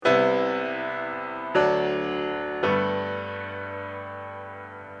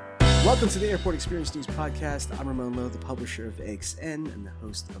Welcome to the Airport Experience News Podcast. I'm Ramon Lowe, the publisher of AXN and the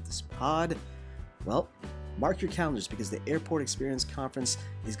host of this pod. Well, mark your calendars because the Airport Experience Conference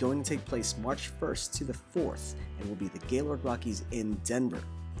is going to take place March 1st to the 4th and will be at the Gaylord Rockies in Denver.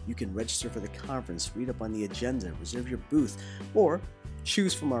 You can register for the conference, read up on the agenda, reserve your booth, or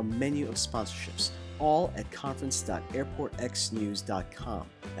choose from our menu of sponsorships, all at conference.airportxnews.com.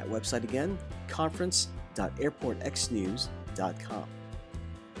 That website again, conference.airportxnews.com.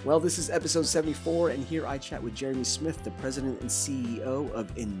 Well, this is episode 74, and here I chat with Jeremy Smith, the president and CEO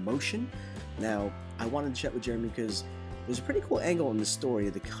of InMotion. Now, I wanted to chat with Jeremy because there's a pretty cool angle in the story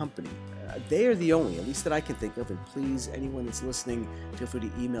of the company. They are the only, at least that I can think of, and please, anyone that's listening, feel free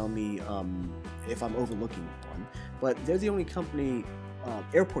to email me if I'm overlooking one. But they're the only company,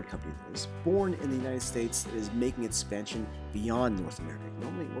 airport company that is born in the United States that is making expansion beyond North America.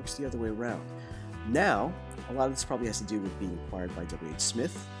 Normally it works the other way around. Now, a lot of this probably has to do with being acquired by WH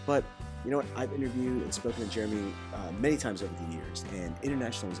Smith, but you know what? I've interviewed and spoken to Jeremy many times over the years, and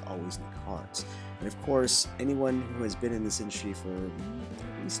international is always in the cards. And of course, anyone who has been in this industry for at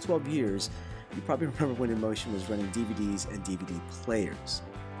least 12 years, you probably remember when InMotion was running DVDs and DVD players.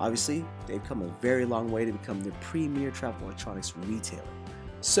 Obviously, they've come a very long way to become the premier travel electronics retailer.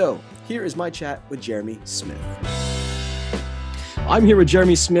 So, here is my chat with Jeremy Smith. I'm here with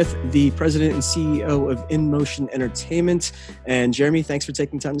Jeremy Smith, the president and CEO of InMotion Entertainment. And Jeremy, thanks for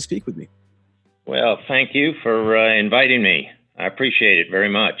taking time to speak with me. Well, thank you for inviting me. I appreciate it very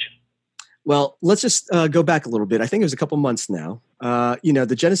much. Well, let's just go back a little bit. I think it was a couple months now.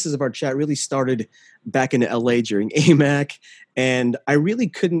 The genesis of our chat really started back in LA during AMAC. And I really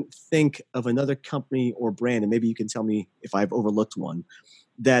couldn't think of another company or brand, and maybe you can tell me if I've overlooked one,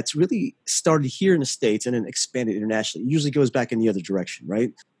 that's really started here in the States and then expanded internationally. It usually goes back in the other direction,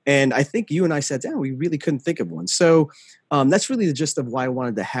 right? And I think you and I sat down, we really couldn't think of one. So that's really the gist of why I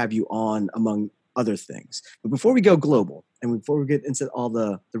wanted to have you on, among other things. But before we go global, and before we get into all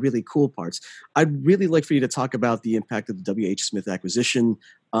the really cool parts, I'd really like for you to talk about the impact of the WH Smith acquisition,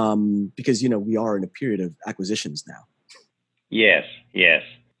 because, we are in a period of acquisitions now. Yes.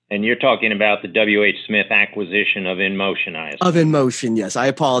 And you're talking about the WH Smith acquisition of InMotion, I assume. Of InMotion, yes. I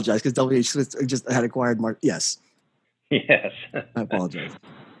apologize because WH Smith just had acquired Yes. Yes. I apologize.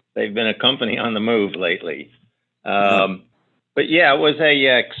 They've been a company on the move lately. But yeah, it was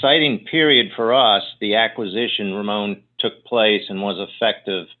a exciting period for us. The acquisition, Ramon, took place and was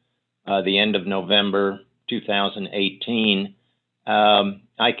effective the end of November 2018.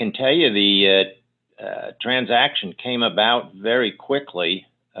 I can tell you the transaction came about very quickly.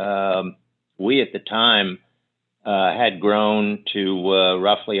 We at the time had grown to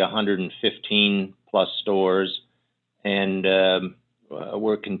roughly 115 plus stores, and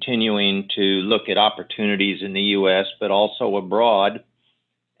we're continuing to look at opportunities in the U.S., but also abroad.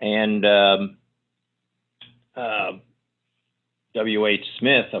 And WH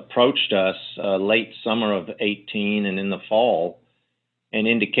Smith approached us late summer of 18 and in the fall, and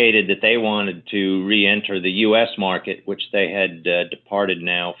indicated that they wanted to re-enter the U.S. market, which they had departed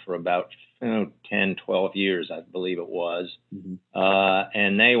now for about 10, 12 years, I believe it was. Mm-hmm.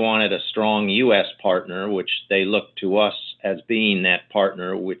 And they wanted a strong U.S. partner, which they looked to us as being that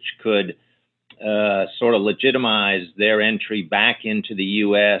partner, which could sort of legitimize their entry back into the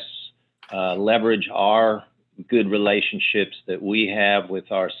U.S., leverage our good relationships that we have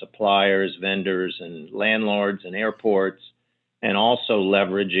with our suppliers, vendors, and landlords and airports, and also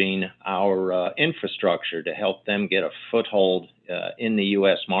leveraging our infrastructure to help them get a foothold in the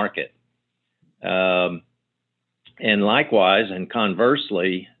U.S. market. And likewise, and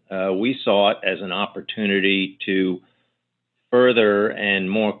conversely, we saw it as an opportunity to further and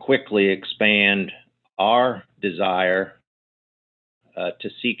more quickly expand our desire to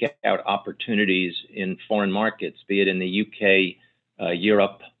seek out opportunities in foreign markets, be it in the UK,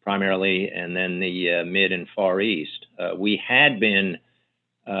 Europe primarily, and then the Mid and Far East. We had been,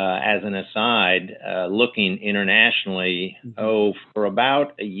 as an aside, looking internationally, for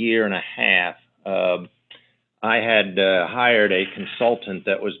about a year and a half. I had hired a consultant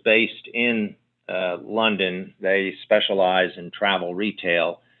that was based in London. They specialize in travel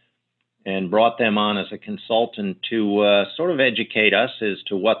retail, and brought them on as a consultant to sort of educate us as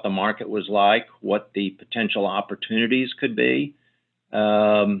to what the market was like, what the potential opportunities could be.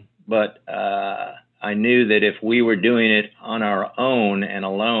 But I knew that if we were doing it on our own and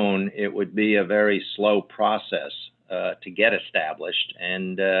alone, it would be a very slow process to get established.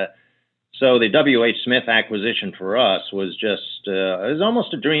 And so the WH Smith acquisition for us was just, it was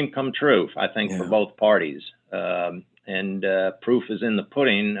almost a dream come true, I think, for both parties. And proof is in the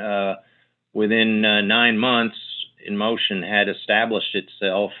pudding. Within 9 months, InMotion had established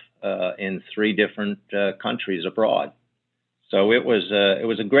itself in 3 different countries abroad. So it was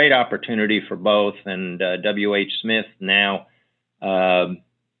a great opportunity for both, and W.H. Smith now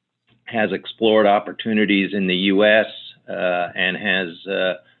has explored opportunities in the U.S. And has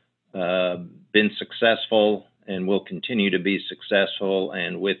been successful and will continue to be successful.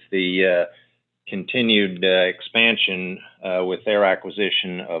 And with the continued expansion with their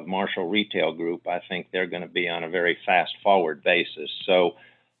acquisition of Marshall Retail Group, I think they're going to be on a very fast-forward basis. So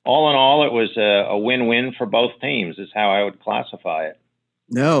all in all, it was a win-win for both teams is how I would classify it.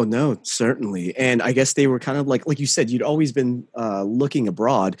 No, certainly. And I guess they were kind of like you said, you'd always been looking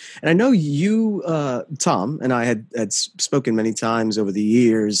abroad. And I know you, Tom, and I had spoken many times over the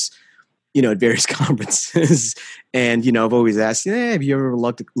years, at various conferences. And, I've always asked, have you ever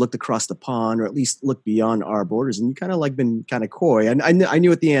looked across the pond or at least looked beyond our borders? And you kind of been kind of coy. And I knew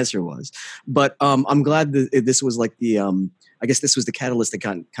what the answer was. But I'm glad that this was like the I guess this was the catalyst that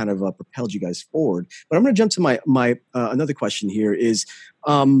kind of propelled you guys forward. But I'm going to jump to my another question here is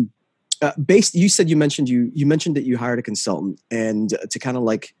you mentioned that you hired a consultant and to kind of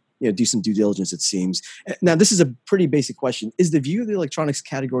do some due diligence, it seems. Now, this is a pretty basic question. Is the view of the electronics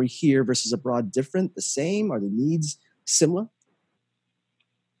category here versus abroad different, the same? Are the needs similar?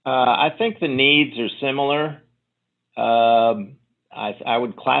 I think the needs are similar. I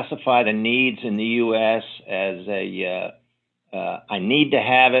would classify the needs in the U.S. as I need to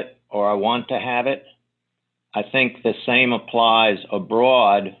have it or I want to have it. I think the same applies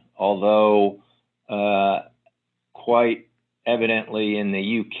abroad, although quite evidently in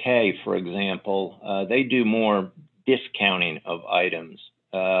the UK, for example, they do more discounting of items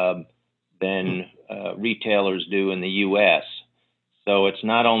than retailers do in the US. So it's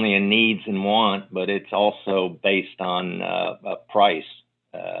not only a needs and want, but it's also based on a price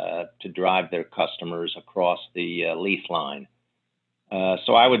to drive their customers across the lease line.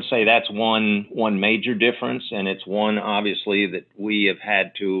 So I would say that's one major difference, and it's one obviously that we have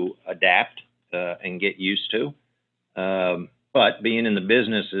had to adapt and get used to. But being in the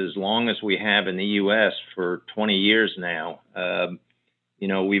business as long as we have in the U.S. for 20 years now,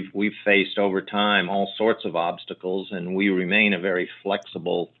 we've faced over time all sorts of obstacles, and we remain a very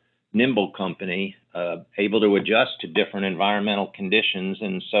flexible, nimble company, able to adjust to different environmental conditions.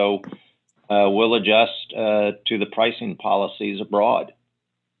 And so we'll adjust to the pricing policies abroad.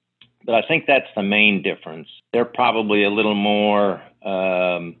 But I think that's the main difference. They're probably a little more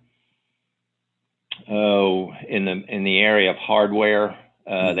in the area of hardware.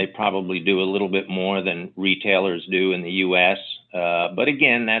 They probably do a little bit more than retailers do in the U.S. But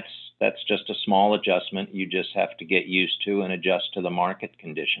again, that's just a small adjustment you just have to get used to and adjust to the market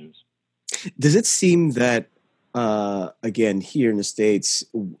conditions. Does it seem that again here in the States,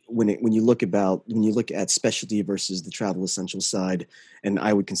 when you look at specialty versus the travel essential side, and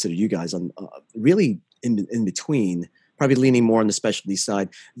I would consider you guys on really in between, probably leaning more on the specialty side,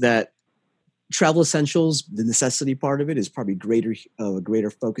 that travel essentials, the necessity part of it, is probably greater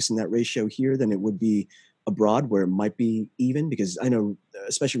focus in that ratio here than it would be abroad, where it might be even, because I know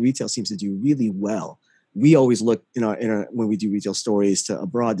especially retail seems to do really well. We always look when we do retail stories to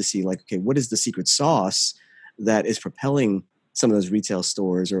abroad to see okay, what is the secret sauce that is propelling some of those retail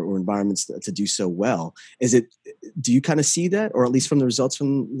stores or environments to do so well? Do you kind of see that, or at least from the results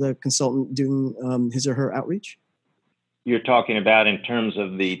from the consultant doing his or her outreach? You're talking about in terms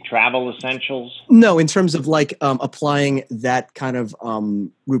of the travel essentials? No, in terms of applying that kind of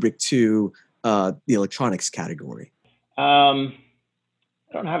rubric to the electronics category. I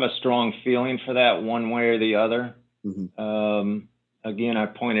don't have a strong feeling for that one way or the other. Mm-hmm. Again, I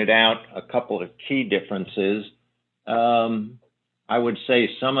pointed out a couple of key differences. I would say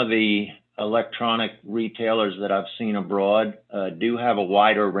some of the electronic retailers that I've seen abroad do have a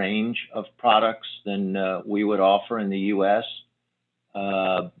wider range of products than we would offer in the U.S.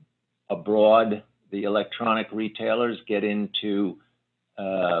 Abroad, the electronic retailers get into,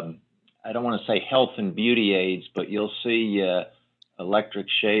 I don't want to say health and beauty aids, but you'll see electric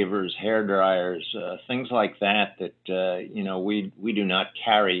shavers, hair dryers, things like that we do not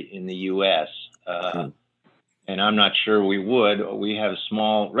carry in the U.S. And I'm not sure we would. We have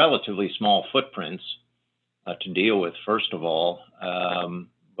relatively small footprints to deal with, first of all,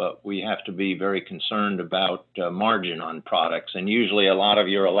 but we have to be very concerned about margin on products. And usually a lot of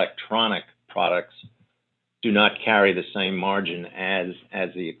your electronic products do not carry the same margin as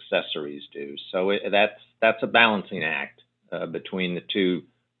the accessories do. So that's a balancing act between the two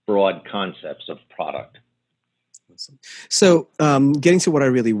broad concepts of product. So getting to what I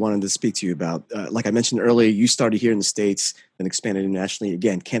really wanted to speak to you about, like I mentioned earlier, you started here in the States and expanded internationally.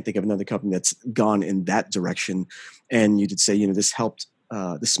 Again, can't think of another company that's gone in that direction. And you did say, this helped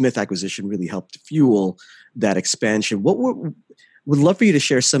the Smith acquisition really helped fuel that expansion. Would love for you to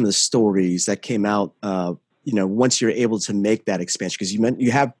share some of the stories that came out, once you're able to make that expansion, because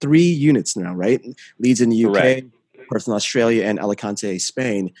you have 3 units now, right? Leeds in the UK, Correct. Perth in Australia, and Alicante,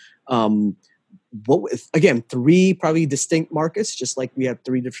 Spain. Again, 3 probably distinct markets, just like we have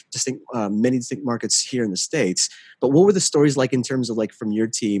 3 many distinct markets here in the States. But what were the stories like in terms of like from your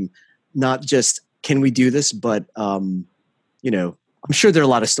team? Not just can we do this, but I'm sure there are a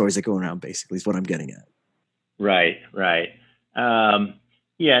lot of stories that go around. Basically, is what I'm getting at. Right.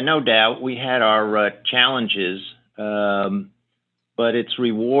 Yeah, no doubt. We had our challenges, but it's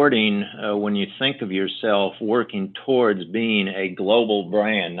rewarding when you think of yourself working towards being a global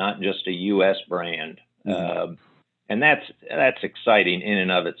brand, not just a U.S. brand. Mm-hmm. And that's exciting in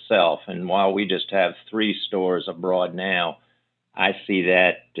and of itself. And while we just have 3 stores abroad now, I see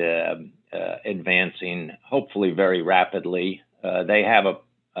that advancing hopefully very rapidly. They have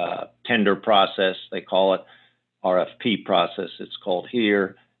a tender process, they call it RFP process, it's called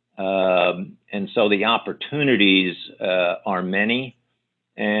here. And so the opportunities are many.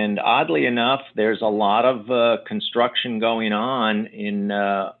 And oddly enough, there's a lot of construction going on in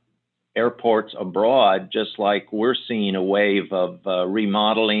airports abroad, just like we're seeing a wave of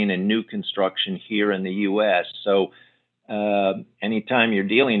remodeling and new construction here in the U.S. So anytime you're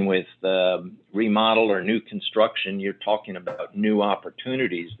dealing with remodel or new construction, you're talking about new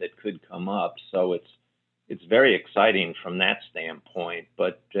opportunities that could come up. So it's very exciting from that standpoint.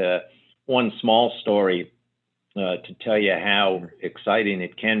 But one small story to tell you how exciting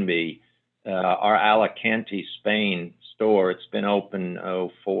it can be, our Alicante, Spain store, it's been open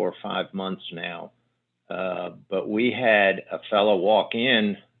 4 or 5 months now. But we had a fellow walk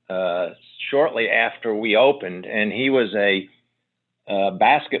in shortly after we opened, and he was a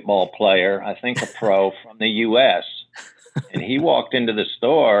basketball player, I think a pro from the U.S., and he walked into the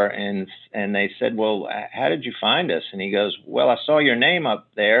store and they said, well, how did you find us? And he goes, well, I saw your name up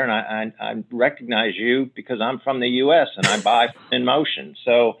there and I recognize you because I'm from the U.S. and I buy from InMotion.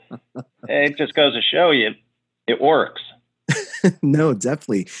 So it just goes to show you it works. No,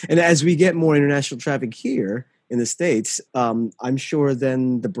 definitely. And as we get more international traffic here in the States, I'm sure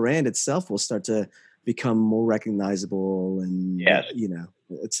then the brand itself will start to become more recognizable and, yes,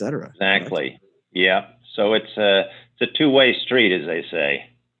 et cetera. Exactly. Right? Yeah. So it's a 2-way street, as they say.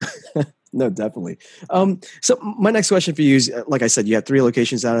 No, definitely. So my next question for you is, like I said, you have 3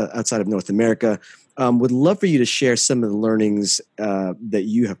 locations outside of North America. Would love for you to share some of the learnings that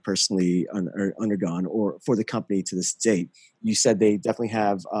you have personally undergone or for the company to this date. You said they definitely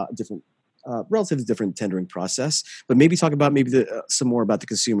have relatively different tendering process, but maybe talk about some more about the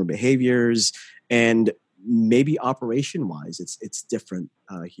consumer behaviors and maybe operation-wise, it's different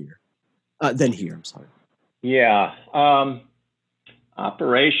here than here. I'm sorry. Yeah.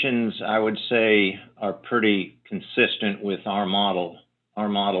 Operations, I would say, are pretty consistent with our model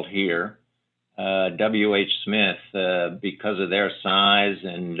here. WH Smith, because of their size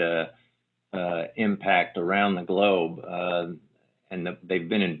and impact around the globe, and they've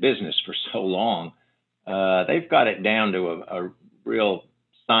been in business for so long, they've got it down to a real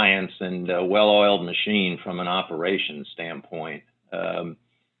science and a well-oiled machine from an operations standpoint.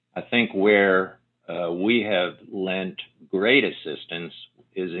 I think where we have lent great assistance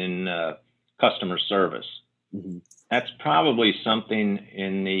is in customer service. Mm-hmm. That's probably something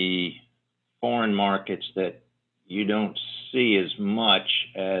in the foreign markets that you don't see as much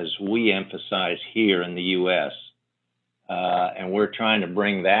as we emphasize here in the U.S. And we're trying to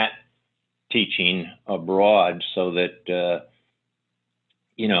bring that teaching abroad so that,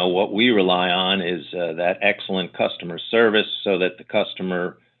 what we rely on is that excellent customer service so that the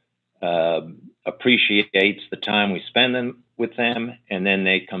customer appreciates the time we spend with them, and then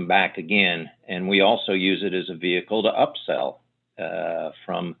they come back again. And we also use it as a vehicle to upsell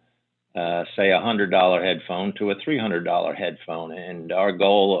from, say, a $100 headphone to a $300 headphone. And our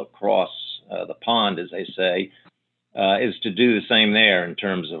goal across the pond, as they say, is to do the same there in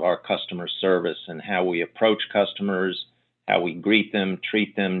terms of our customer service and how we approach customers, how we greet them,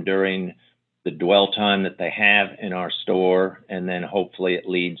 treat them during the dwell time that they have in our store, and then hopefully it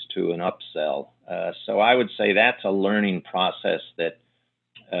leads to an upsell. So I would say that's a learning process that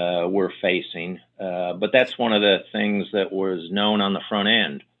we're facing. But that's one of the things that was known on the front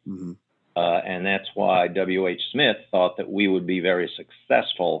end. Mm-hmm. And that's why WH Smith thought that we would be very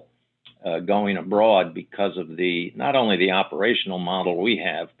successful going abroad because of not only the operational model we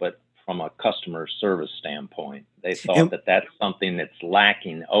have, but from a customer service standpoint. They thought that that's something that's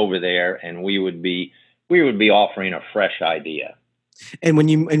lacking over there, and we would be offering a fresh idea. And when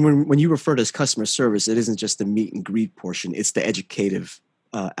you refer to as customer service, it isn't just the meet and greet portion; it's the educative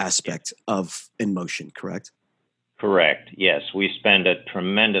aspect of InMotion, correct? Correct. Yes, we spend a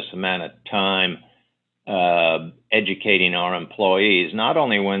tremendous amount of time educating our employees, not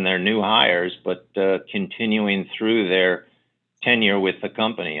only when they're new hires, but continuing through their tenure with the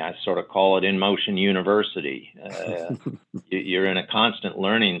company. I sort of call it InMotion University. You're in a constant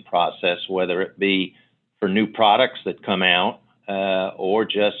learning process, whether it be for new products that come out or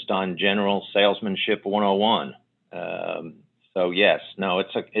just on general salesmanship 101. So yes, no,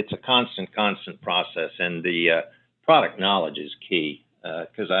 it's a constant process, and the product knowledge is key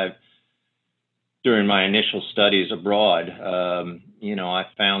because during my initial studies abroad, I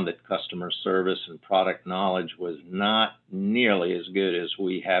found that customer service and product knowledge was not nearly as good as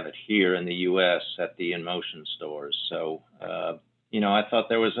we have it here in the U.S. at the InMotion stores. So, I thought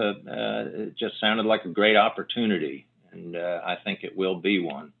there was it just sounded like a great opportunity, and I think it will be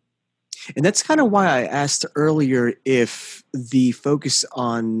one. And that's kind of why I asked earlier if the focus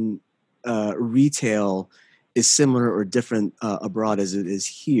on retail is similar or different abroad as it is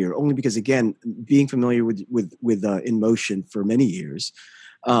here. Only because, again, being familiar with InMotion for many years,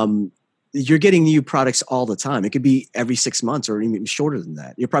 you're getting new products all the time. It could be every 6 months or even shorter than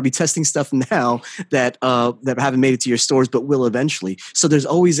that. You're probably testing stuff now that haven't made it to your stores, but will eventually. So there's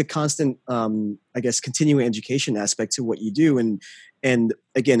always a constant, continuing education aspect to what you do, and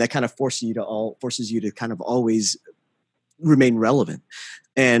again, that kind of forces you to kind of always remain relevant.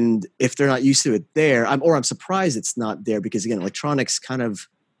 And if they're not used to it there, I'm surprised it's not there, because again, electronics kind of,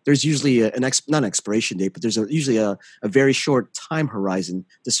 there's usually not an expiration date, but there's usually a very short time horizon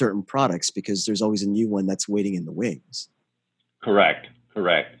to certain products, because there's always a new one that's waiting in the wings. Correct.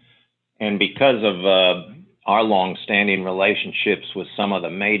 And because of our long-standing relationships with some of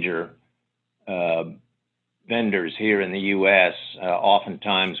the major vendors here in the U.S.,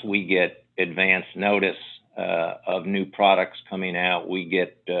 oftentimes we get advance notice of new products coming out. We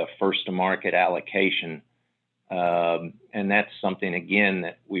get first-to-market allocation. And that's something, again,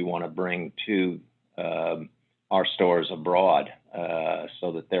 that we want to bring to our stores abroad,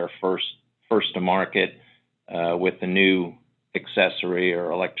 so that they're first to market with the new accessory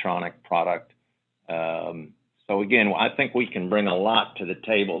or electronic product. So again, I think we can bring a lot to the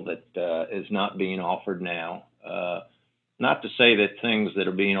table that is not being offered now. Not to say that things that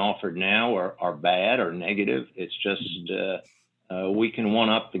are being offered now are bad or negative. It's just we can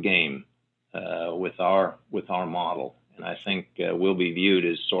one-up the game with our model, and I think we'll be viewed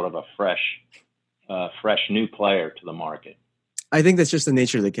as sort of a fresh new player to the market. I think that's just the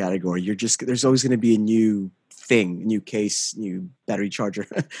nature of the category. There's always going to be a new thing, new case, new battery charger,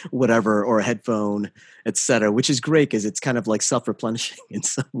 whatever, or a headphone, etc., which is great because it's kind of like self-replenishing in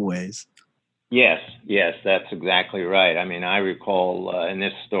some ways. Yes, that's exactly right. I mean, I recall, and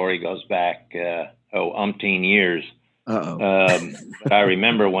this story goes back umpteen years. But I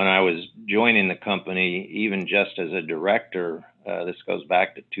remember when I was joining the company, even just as a director, this goes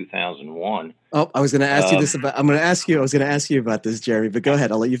back to 2001. Oh, I was going to ask you this about. I was going to ask you about this, Jeremy. But go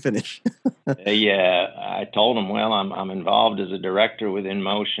ahead. I'll let you finish. Yeah, I told them, well, I'm involved as a director with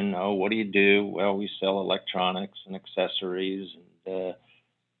InMotion. Oh, what do you do? Well, we sell electronics and accessories. And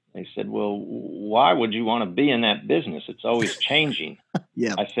they said, well, why would you want to be in that business? It's always changing.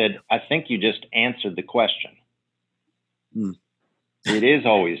 Yeah. I said, I think you just answered the question. Mm. It is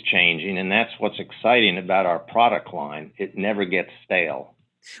always changing, and that's what's exciting about our product line. It never gets stale.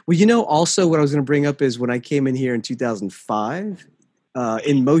 Well, also what I was going to bring up is when I came in here in 2005,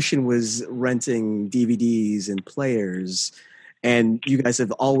 InMotion was renting DVDs and players, and you guys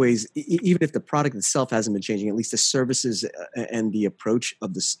have always, even if the product itself hasn't been changing, at least the services and the approach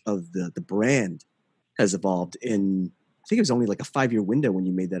of the brand has evolved. In, I think it was only like a 5-year window when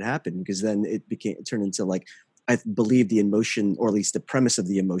you made that happen, because then it turned into, like, I believe, the InMotion, or at least the premise of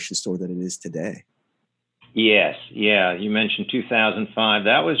the InMotion store that it is today. Yes, yeah. You mentioned 2005.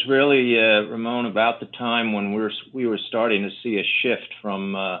 That was really, Ramon, about the time when we were starting to see a shift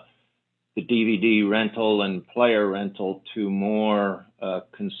from the DVD rental and player rental to more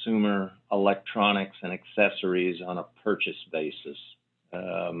consumer electronics and accessories on a purchase basis.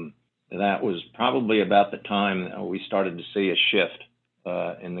 That was probably about the time we started to see a shift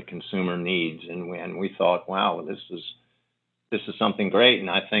in the consumer needs, and we thought, wow, this is something great, and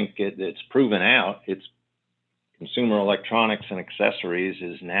I think it's proven out. It's consumer electronics and accessories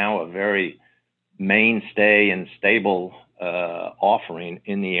is now a very mainstay and stable offering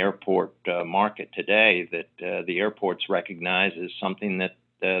in the airport market today, that the airports recognize as something that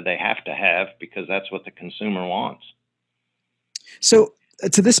they have to have, because that's what the consumer wants. So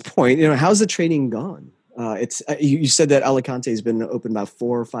to this point, how's the training gone? It's you said that Alicante has been open about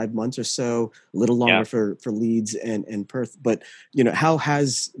 4 or 5 months or so, a little longer for Leeds and Perth. But how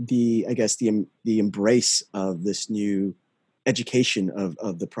has the embrace of this new education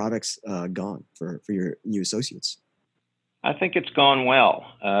of the products gone for your new associates? I think it's gone well.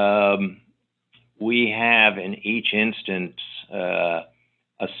 We have in each instance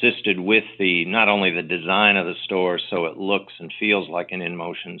assisted with not only the design of the store so it looks and feels like an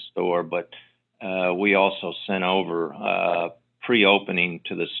InMotion store, but we also sent over pre-opening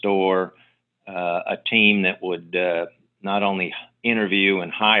to the store a team that would not only interview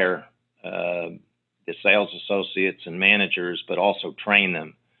and hire the sales associates and managers, but also train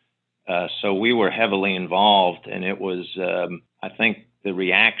them. So we were heavily involved, and it was, I think, the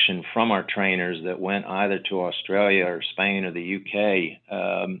reaction from our trainers that went either to Australia or Spain or the UK,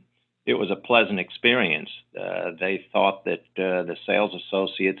 it was a pleasant experience. They thought that the sales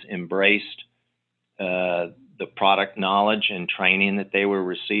associates embraced the product knowledge and training that they were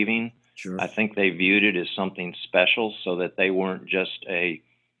receiving. Sure. I think they viewed it as something special so that they weren't just a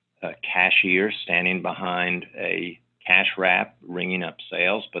cashier standing behind a cash wrap ringing up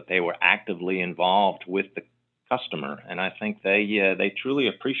sales, but they were actively involved with the customer, and I think they truly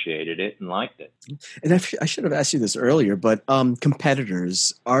appreciated it and liked it. And I should have asked you this earlier, but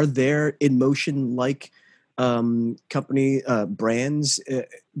competitors, are there InMotion like company brands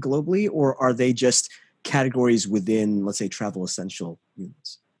globally, or are they just categories within, let's say, travel essential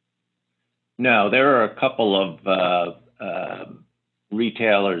units? No, there are a couple of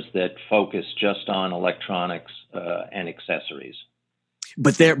retailers that focus just on electronics and accessories.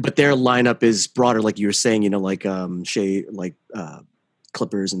 But their lineup is broader, like you were saying, like shade, like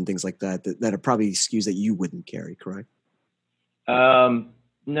clippers and things like that are probably SKUs that you wouldn't carry, correct?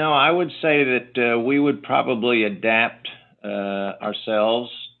 No, I would say that we would probably adapt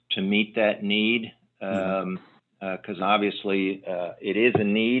ourselves to meet that need, because obviously it is a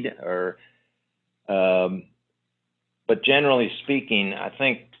need. But generally speaking, I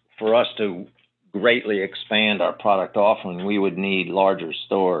think for us to greatly expand our product offering, we would need larger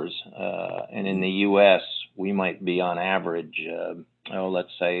stores. And in the U.S., we might be on average,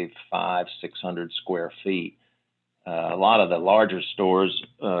 let's say 500-600 square feet. A lot of the larger stores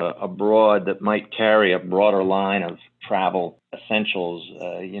abroad that might carry a broader line of travel essentials,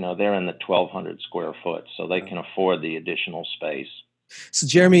 they're in the 1,200 square foot, so they can afford the additional space. So,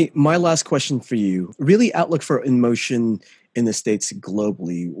 Jeremy, my last question for you, really outlook for InMotion in the States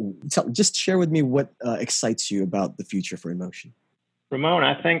globally. Just share with me what excites you about the future for InMotion. Ramon,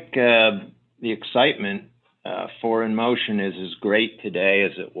 I think the excitement for InMotion is as great today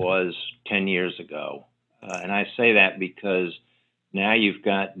as it was 10 years ago. And I say that because now you've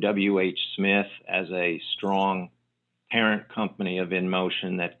got WH Smith as a strong parent company of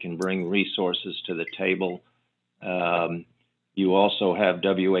InMotion that can bring resources to the table. You also have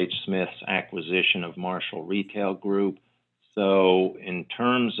WH Smith's acquisition of Marshall Retail Group. So in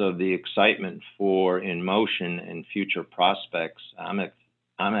terms of the excitement for InMotion and future prospects, I'm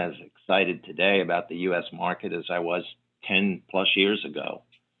as excited today about the U.S. market as I was 10 plus years ago.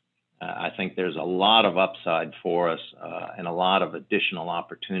 I think there's a lot of upside for us and a lot of additional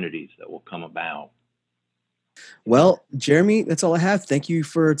opportunities that will come about. Well, Jeremy, that's all I have. Thank you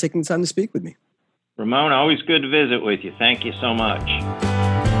for taking the time to speak with me. Ramon, always good to visit with you. Thank you so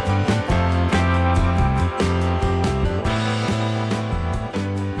much.